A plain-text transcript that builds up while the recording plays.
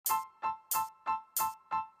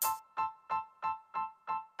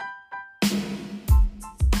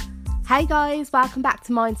Hey guys, welcome back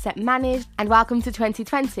to Mindset Managed and welcome to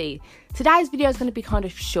 2020. Today's video is going to be kind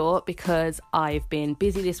of short because I've been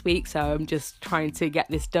busy this week, so I'm just trying to get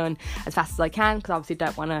this done as fast as I can because I obviously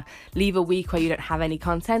don't want to leave a week where you don't have any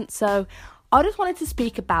content. So I just wanted to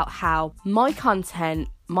speak about how my content,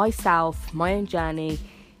 myself, my own journey,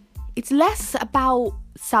 it's less about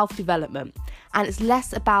self-development and it's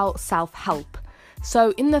less about self-help.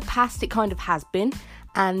 So in the past it kind of has been,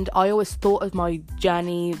 and I always thought of my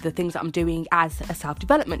journey, the things that I'm doing, as a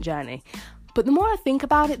self-development journey. But the more I think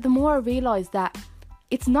about it, the more I realise that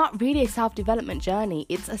it's not really a self-development journey,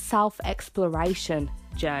 it's a self-exploration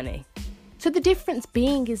journey. So the difference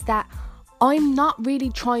being is that I'm not really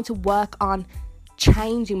trying to work on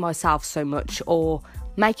changing myself so much or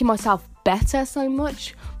making myself better so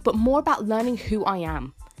much, but more about learning who I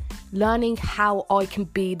am, learning how I can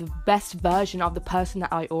be the best version of the person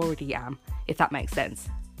that I already am, if that makes sense.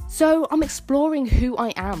 So I'm exploring who I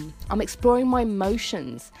am. I'm exploring my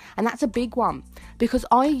emotions. And that's a big one because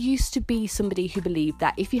I used to be somebody who believed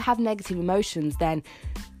that if you have negative emotions, then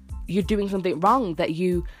you're doing something wrong, that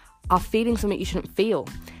you are feeling something you shouldn't feel.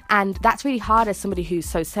 And that's really hard as somebody who's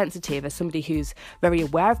so sensitive, as somebody who's very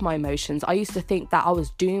aware of my emotions. I used to think that I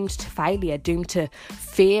was doomed to failure, doomed to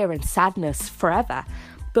fear and sadness forever.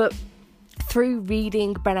 But through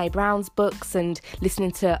reading Brené Brown's books and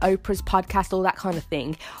listening to Oprah's podcast, all that kind of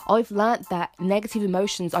thing, I've learnt that negative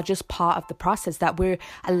emotions are just part of the process, that we're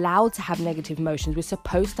allowed to have negative emotions. We're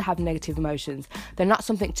supposed to have negative emotions. They're not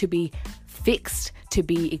something to be fixed, to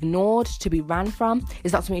be ignored, to be ran from.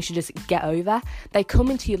 It's not something you should just get over. They come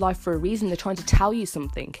into your life for a reason. They're trying to tell you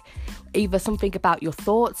something. Either something about your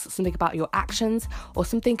thoughts, something about your actions, or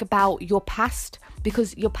something about your past,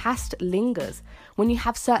 because your past lingers. When you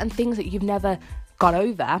have certain things that you've never got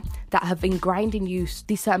over, that have ingrained in you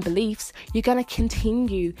these certain beliefs, you're going to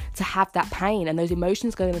continue to have that pain, and those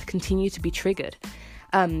emotions are going to continue to be triggered.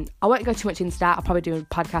 I won't go too much into that. I'll probably do a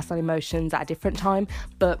podcast on emotions at a different time,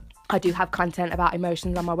 but I do have content about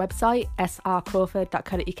emotions on my website,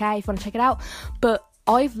 srcrawford.co.uk, if you want to check it out. But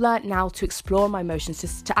I've learnt now to explore my emotions,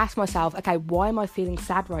 just to ask myself, okay, why am I feeling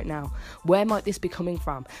sad right now? Where might this be coming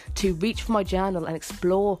from? To reach for my journal and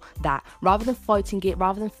explore that, rather than fighting it,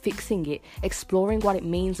 rather than fixing it, exploring what it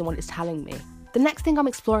means and what it's telling me. The next thing I'm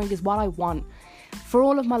exploring is what I want. For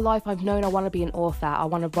all of my life, I've known I want to be an author. I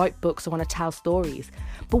want to write books. I want to tell stories.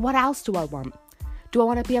 But what else do I want? Do I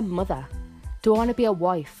want to be a mother? Do I want to be a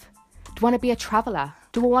wife? Do I want to be a traveller?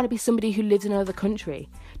 Do I want to be somebody who lives in another country?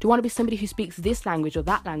 Do I want to be somebody who speaks this language or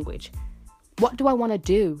that language? What do I want to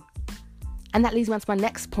do? And that leads me on to my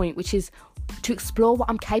next point, which is to explore what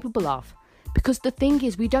I'm capable of. Because the thing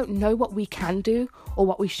is, we don't know what we can do or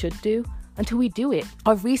what we should do until we do it.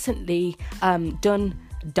 I've recently done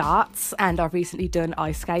darts, and I've recently done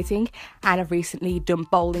ice skating, and I've recently done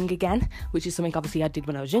bowling again, which is something obviously I did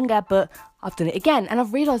when I was younger, but I've done it again, and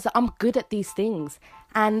I've realised that I'm good at these things.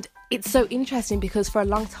 And it's so interesting because for a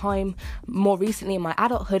long time, more recently in my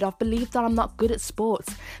adulthood, I've believed that I'm not good at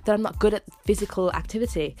sports, that I'm not good at physical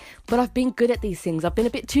activity, but I've been good at these things. I've been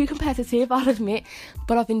a bit too competitive, I'll admit,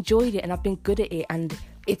 but I've enjoyed it and I've been good at it, and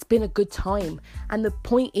it's been a good time. And the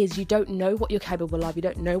point is, you don't know what you're capable of, you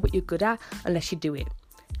don't know what you're good at unless you do it.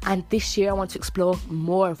 And this year I want to explore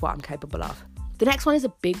more of what I'm capable of. The next one is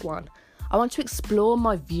a big one. I want to explore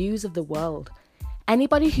my views of the world.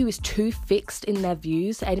 Anybody who is too fixed in their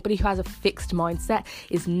views, anybody who has a fixed mindset,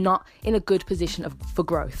 is not in a good position for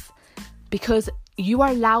growth. Because you are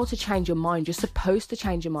allowed to change your mind. You're supposed to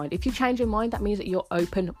change your mind. If you change your mind, that means that you're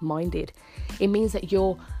open-minded. It means that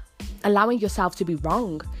you're allowing yourself to be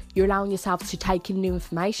wrong. You're allowing yourself to take in new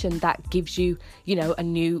information that gives you, a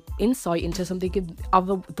new insight into something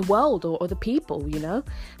of the world or the people,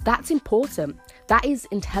 That's important. That is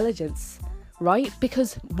intelligence, right?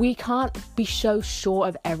 Because we can't be so sure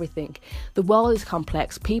of everything. The world is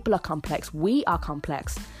complex. People are complex. We are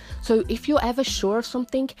complex. So if you're ever sure of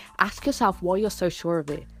something, ask yourself why you're so sure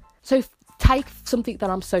of it. So take something that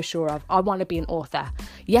I'm so sure of. I want to be an author.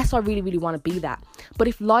 Yes, I really, really want to be that. But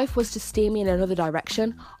if life was to steer me in another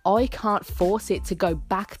direction, I can't force it to go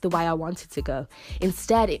back the way I want it to go.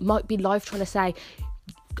 Instead, it might be life trying to say,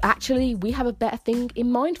 actually, we have a better thing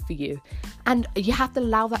in mind for you. And you have to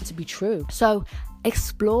allow that to be true. So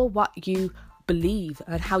explore what you believe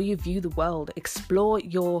and how you view the world. Explore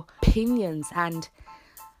your opinions and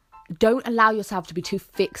don't allow yourself to be too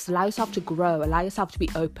fixed. Allow yourself to grow. Allow yourself to be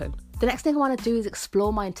open. The next thing I want to do is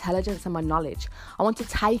explore my intelligence and my knowledge. I want to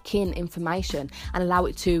take in information and allow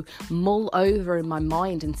it to mull over in my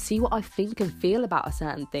mind and see what I think and feel about a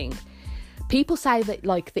certain thing. People say that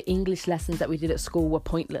like the English lessons that we did at school were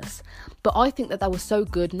pointless, but I think that they were so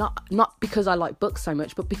good, not because I like books so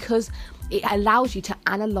much, but because it allows you to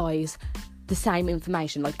analyse the same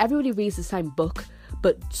information. Like, everybody reads the same book,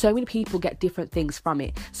 but so many people get different things from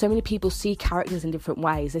it. So many people see characters in different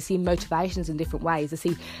ways. They see motivations in different ways. They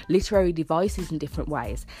see literary devices in different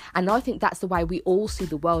ways. And I think that's the way we all see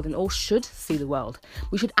the world and all should see the world.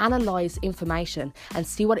 We should analyse information and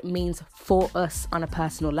see what it means for us on a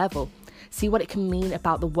personal level. See what it can mean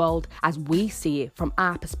about the world as we see it from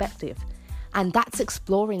our perspective. And that's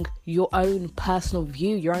exploring your own personal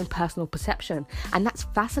view, your own personal perception. And that's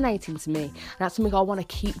fascinating to me. And that's something I want to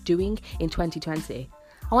keep doing in 2020.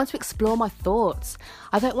 I want to explore my thoughts.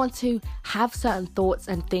 I don't want to have certain thoughts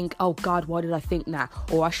and think, oh God, why did I think that?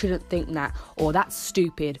 Or I shouldn't think that. Or that's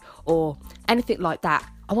stupid. Or anything like that.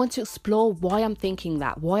 I want to explore why I'm thinking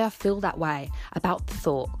that, why I feel that way about the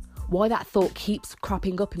thought. Why that thought keeps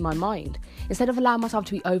cropping up in my mind. Instead of allowing myself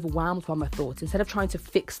to be overwhelmed by my thoughts, instead of trying to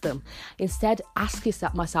fix them, instead ask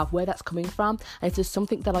myself where that's coming from, and if there's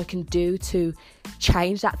something that I can do to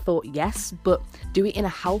change that thought, yes, but do it in a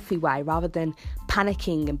healthy way rather than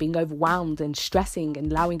panicking and being overwhelmed and stressing and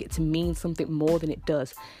allowing it to mean something more than it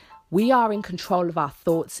does. We are in control of our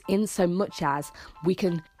thoughts in so much as we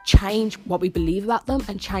can change what we believe about them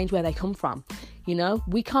and change where they come from. You know,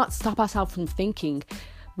 we can't stop ourselves from thinking.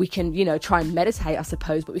 We can, try and meditate, I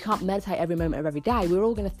suppose, but we can't meditate every moment of every day. We're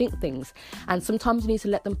all going to think things. And sometimes we need to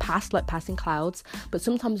let them pass like passing clouds. But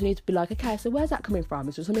sometimes we need to be like, okay, so where's that coming from?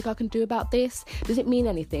 Is there something I can do about this? Does it mean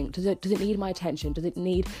anything? Does it need my attention? Does it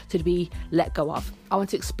need to be let go of? I want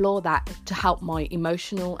to explore that to help my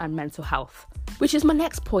emotional and mental health. Which is my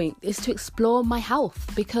next point, is to explore my health,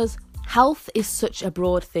 because health is such a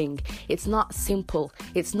broad thing. It's not simple.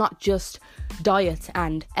 It's not just diet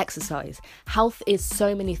and exercise. Health is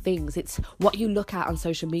so many things. It's what you look at on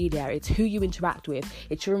social media. It's who you interact with.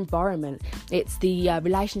 It's your environment. It's the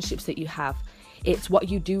relationships that you have. It's what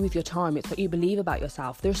you do with your time. It's what you believe about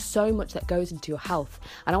yourself. There's so much that goes into your health.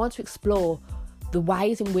 And I want to explore the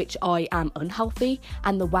ways in which I am unhealthy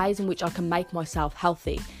and the ways in which I can make myself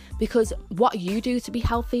healthy. Because what you do to be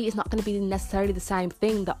healthy is not going to be necessarily the same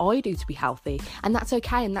thing that I do to be healthy. And that's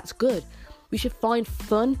okay and that's good. We should find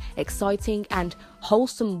fun, exciting and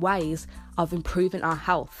wholesome ways of improving our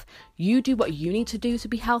health. You do what you need to do to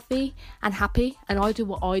be healthy and happy, and I do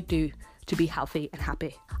what I do to be healthy and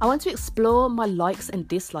happy. I want to explore my likes and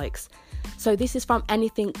dislikes. So this is from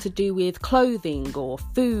anything to do with clothing or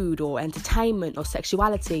food or entertainment or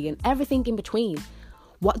sexuality and everything in between.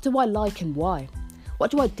 What do I like and why?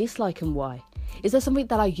 What do I dislike and why? Is there something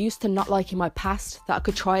that I used to not like in my past that I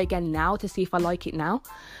could try again now to see if I like it now?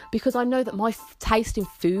 Because I know that my taste in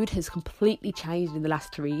food has completely changed in the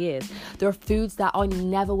last 3 years. There are foods that I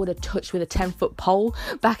never would have touched with a 10-foot pole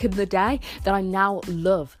back in the day that I now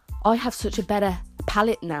love. I have such a better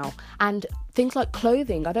palette now. And things like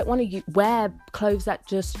clothing, I don't want to wear clothes that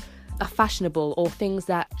just are fashionable or things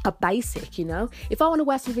that are basic, If I want to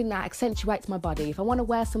wear something that accentuates my body, if I want to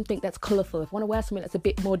wear something that's colourful, if I want to wear something that's a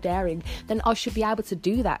bit more daring, then I should be able to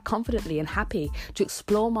do that confidently and happy, to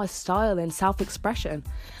explore my style and self-expression.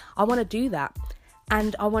 I want to do that.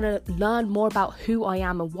 And I want to learn more about who I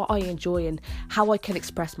am and what I enjoy and how I can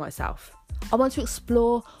express myself. I want to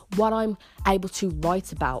explore what I'm able to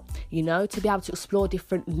write about, to be able to explore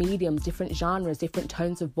different mediums, different genres, different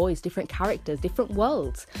tones of voice, different characters, different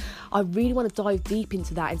worlds. I really want to dive deep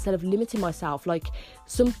into that instead of limiting myself. Like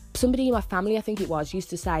somebody in my family, I think it was, used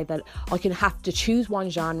to say that I can have to choose one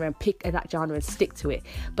genre and pick that genre and stick to it.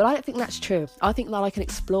 But I don't think that's true. I think that I can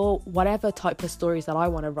explore whatever type of stories that I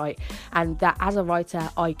want to write, and that as a writer,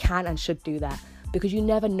 I can and should do that. Because you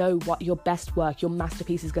never know what your best work, your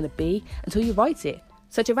masterpiece is going to be until you write it.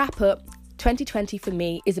 So to wrap up, 2020 for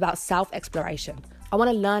me is about self-exploration. I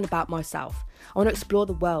want to learn about myself. I want to explore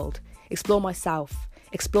the world, explore myself,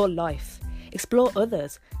 explore life, explore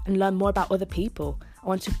others, and learn more about other people. I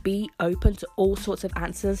want to be open to all sorts of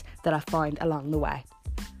answers that I find along the way.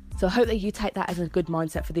 So I hope that you take that as a good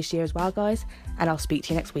mindset for this year as well, guys. And I'll speak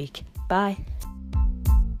to you next week. Bye.